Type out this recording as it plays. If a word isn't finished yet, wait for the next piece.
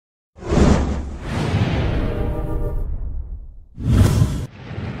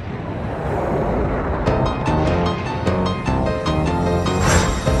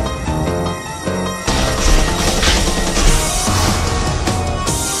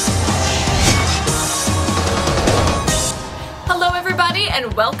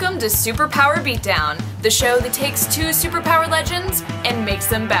and welcome to Superpower Beatdown, the show that takes two superpower legends and makes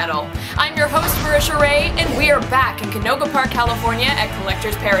them battle. I'm your host, Marisha Ray, and we are back in Canoga Park, California at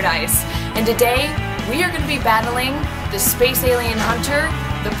Collector's Paradise. And today, we are going to be battling the space alien hunter,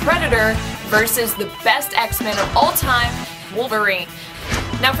 the Predator, versus the best X-Men of all time, Wolverine.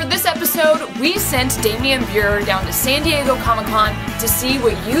 Now for this episode, we sent Damian Buer down to San Diego Comic-Con to see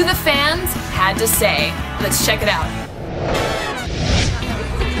what you, the fans, had to say. Let's check it out.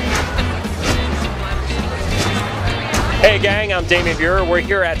 Hey gang, I'm Damian Buer. We're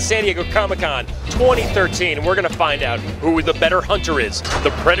here at San Diego Comic-Con 2013, and we're gonna find out who the better hunter is,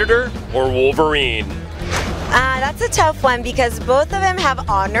 the Predator or Wolverine. That's a tough one because both of them have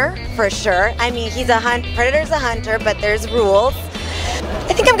honor, for sure. I mean, Predator's a hunter, but there's rules.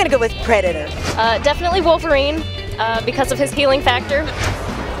 I think I'm gonna go with Predator. Definitely Wolverine, because of his healing factor.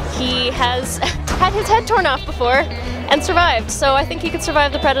 He has had his head torn off before and survived, so I think he could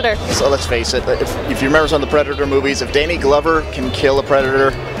survive the Predator. So let's face it, if you remember some of the Predator movies, if Danny Glover can kill a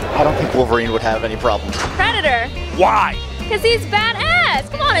Predator, I don't think Wolverine would have any problem. Predator! Why? Because he's badass!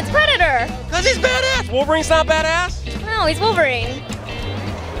 Come on, it's Predator! Because he's badass! Wolverine's not badass? No, he's Wolverine.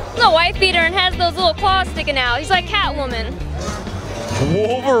 He's a wife beater and has those little claws sticking out. He's like Catwoman.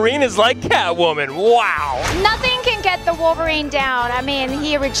 Wolverine is like Catwoman, wow! Nothing can get the Wolverine down. I mean,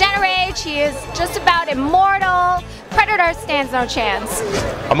 he regenerates, he is just about immortal. Predator stands no chance.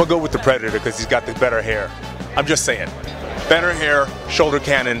 I'm gonna go with the Predator because he's got the better hair. I'm just saying. Better hair, shoulder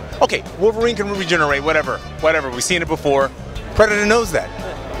cannon. Okay, Wolverine can regenerate, whatever. We've seen it before. Predator knows that.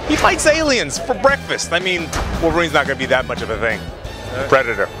 He fights aliens for breakfast. I mean, Wolverine's not gonna be that much of a thing.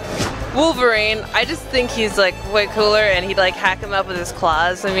 Predator. Wolverine, I just think he's like way cooler and he'd like hack him up with his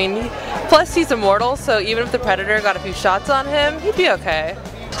claws. I mean, plus he's immortal, so even if the Predator got a few shots on him, he'd be okay.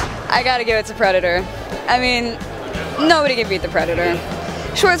 I gotta give it to Predator. I mean, nobody can beat the Predator.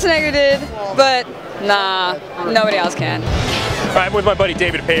 Schwarzenegger did, but nah, nobody else can. I'm with my buddy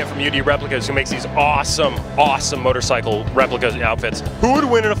David Paya from UD Replicas, who makes these awesome motorcycle replica outfits. Who would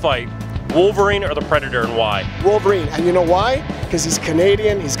win in a fight, Wolverine or the Predator, and why? Wolverine, and you know why? Because he's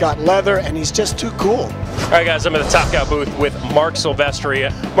Canadian, he's got leather, and he's just too cool. All right guys, I'm at the Top Cow booth with Mark Silvestri.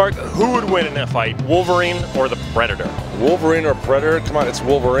 Mark, who would win in a fight, Wolverine or the Predator? Wolverine or Predator? Come on, it's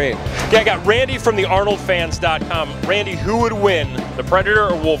Wolverine. Okay, I got Randy from the ArnoldFans.com. Randy, who would win, the Predator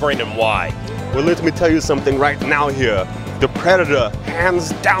or Wolverine, and why? Well, let me tell you something right now here. The Predator,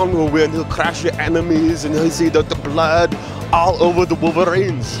 hands down, will win. He'll crush your enemies, and he'll see the blood all over the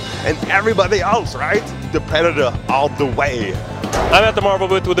Wolverines. And everybody else, right? The Predator all the way. I'm at the Marvel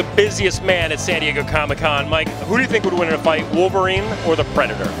booth with the busiest man at San Diego Comic-Con. Mike, who do you think would win in a fight, Wolverine or the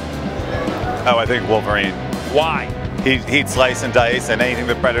Predator? Oh, I think Wolverine. Why? He'd slice and dice, and anything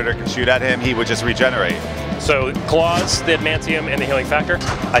the Predator could shoot at him, he would just regenerate. So, claws, the adamantium, and the healing factor?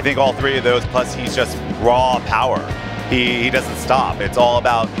 I think all three of those, plus he's just raw power. He doesn't stop. It's all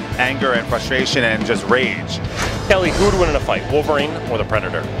about anger and frustration and just rage. Kelly, who would win in a fight, Wolverine or the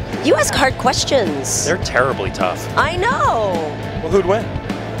Predator? You ask hard questions. They're terribly tough. I know. Well, who'd win?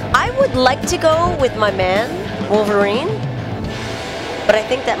 I would like to go with my man, Wolverine, but I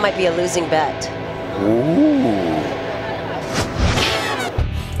think that might be a losing bet. Ooh.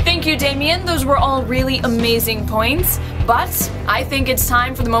 Thank you, Damian. Those were all really amazing points. But I think it's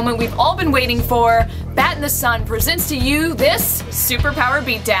time for the moment we've all been waiting for. Bat in the Sun presents to you this Superpower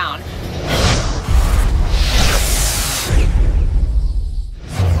Beatdown.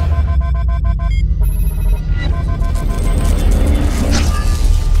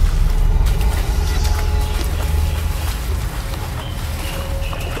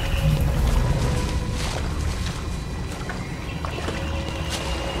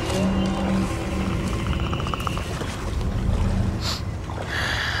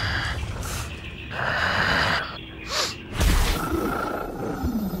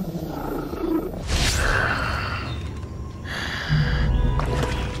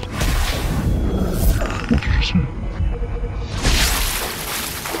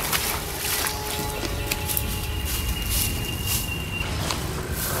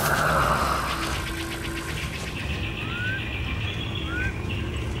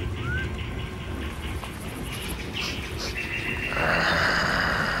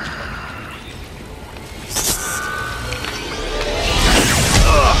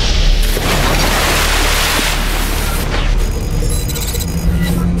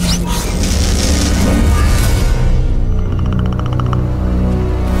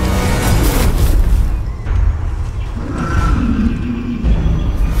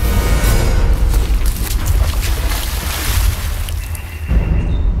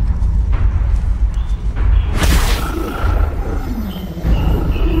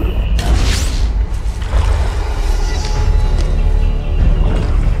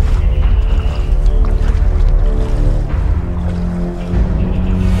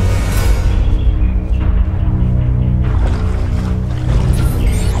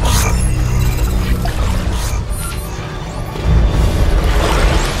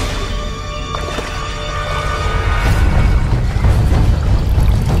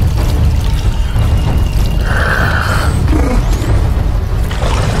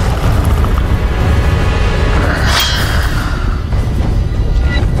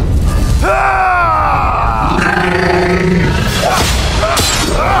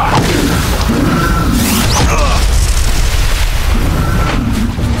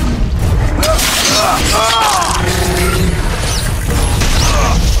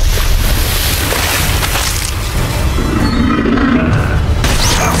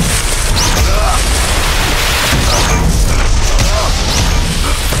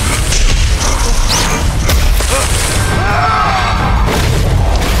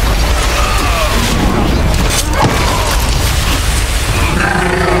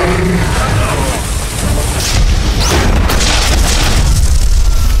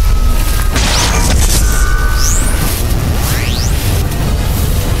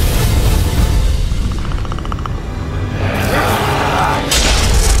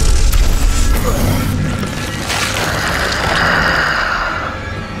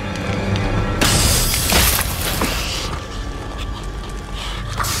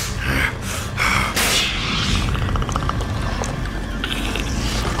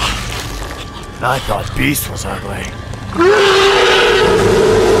 I thought Beast was ugly.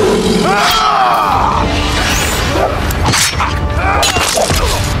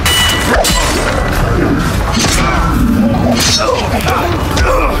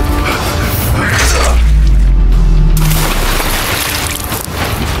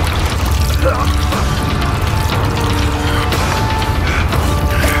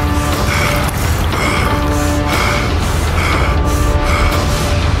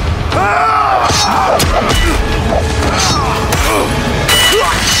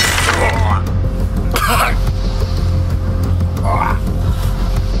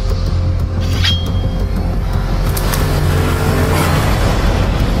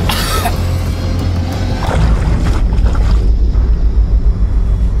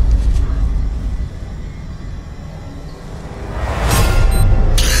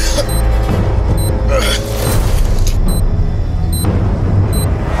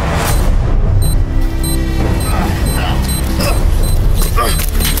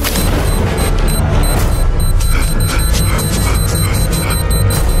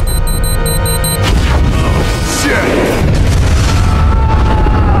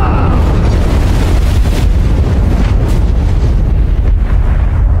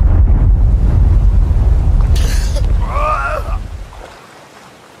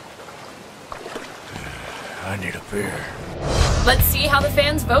 I need a beer. Let's see how the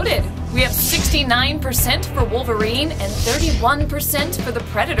fans voted. We have 69% for Wolverine and 31% for the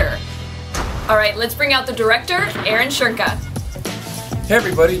Predator. All right, let's bring out the director, Aaron Shurka. Hey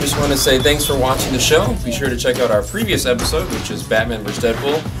everybody, just want to say thanks for watching the show. Be sure to check out our previous episode, which is Batman vs.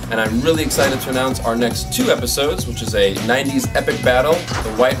 Deadpool, and I'm really excited to announce our next 2 episodes, which is a 90s epic battle,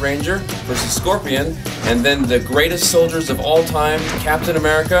 the White Ranger versus Scorpion, and then the greatest soldiers of all time, Captain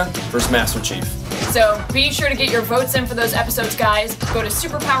America versus Master Chief. So be sure to get your votes in for those episodes, guys. Go to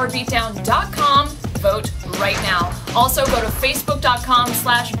superpowerbeatdown.com, vote right now. Also go to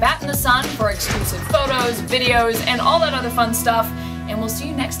facebook.com/batinthesun for exclusive photos, videos, and all that other fun stuff. And we'll see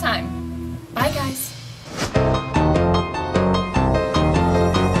you next time. Bye, guys.